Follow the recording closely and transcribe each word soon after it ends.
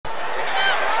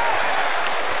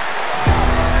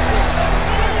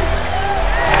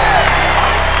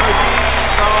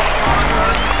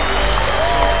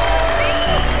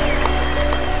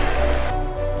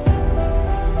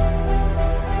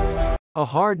A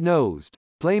hard-nosed,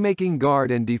 playmaking guard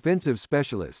and defensive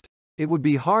specialist, it would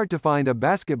be hard to find a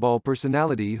basketball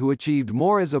personality who achieved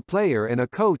more as a player and a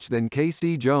coach than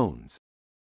K.C. Jones.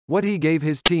 What he gave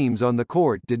his teams on the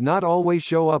court did not always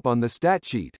show up on the stat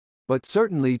sheet, but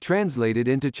certainly translated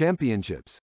into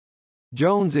championships.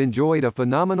 Jones enjoyed a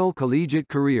phenomenal collegiate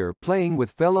career playing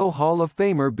with fellow Hall of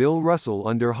Famer Bill Russell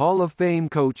under Hall of Fame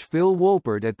coach Phil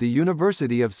Wolpert at the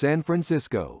University of San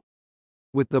Francisco.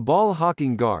 With the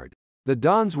ball-hawking guard, the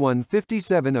Dons won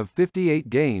 57 of 58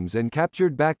 games and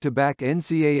captured back-to-back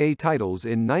NCAA titles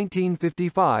in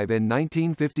 1955 and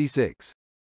 1956.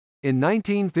 In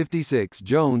 1956,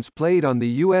 Jones played on the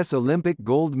U.S. Olympic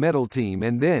gold medal team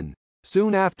and then,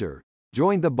 soon after,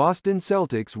 joined the Boston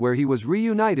Celtics where he was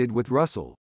reunited with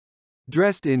Russell.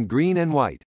 Dressed in green and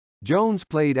white, Jones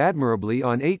played admirably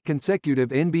on 8 consecutive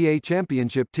NBA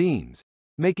championship teams,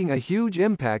 making a huge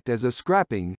impact as a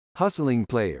scrapping, hustling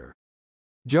player.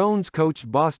 Jones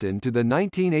coached Boston to the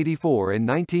 1984 and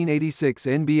 1986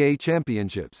 NBA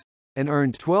championships, and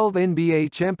earned 12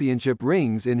 NBA championship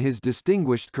rings in his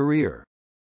distinguished career.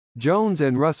 Jones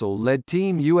and Russell led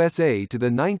Team USA to the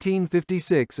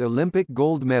 1956 Olympic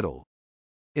gold medal.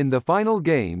 In the final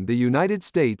game, the United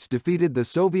States defeated the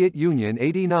Soviet Union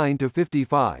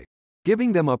 89-55,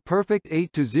 giving them a perfect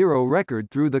 8-0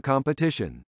 record through the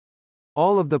competition.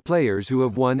 All of the players who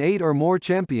have won 8 or more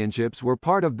championships were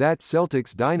part of that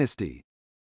Celtics dynasty.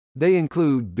 They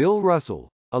include Bill Russell,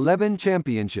 11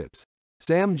 championships,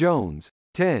 Sam Jones,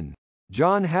 10,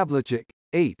 John Havlicek,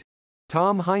 8,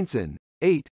 Tom Heinsohn,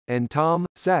 8, and Tom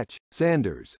 "Satch"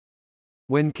 Sanders.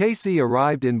 When K.C.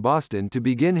 arrived in Boston to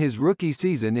begin his rookie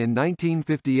season in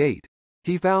 1958,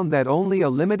 he found that only a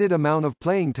limited amount of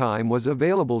playing time was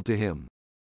available to him.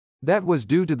 That was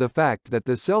due to the fact that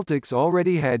the Celtics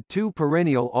already had 2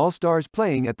 perennial All-Stars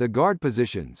playing at the guard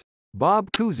positions,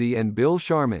 Bob Cousy and Bill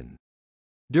Sharman.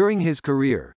 During his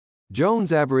career,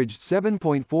 Jones averaged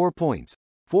 7.4 points,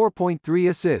 4.3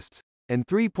 assists, and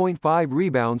 3.5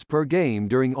 rebounds per game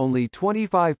during only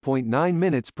 25.9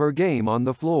 minutes per game on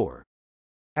the floor.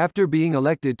 After being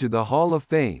elected to the Hall of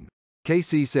Fame,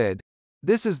 K.C. said,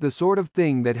 "This is the sort of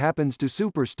thing that happens to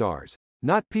superstars,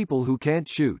 not people who can't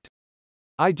shoot.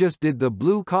 I just did the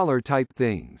blue-collar type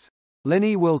things."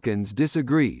 Lenny Wilkens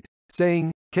disagreed,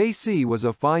 saying, "K.C. was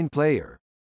a fine player.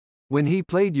 When he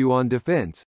played you on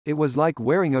defense, it was like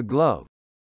wearing a glove."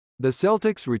 The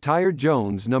Celtics retired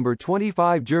Jones' number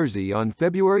 25 jersey on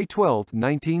February 12,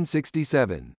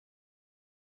 1967.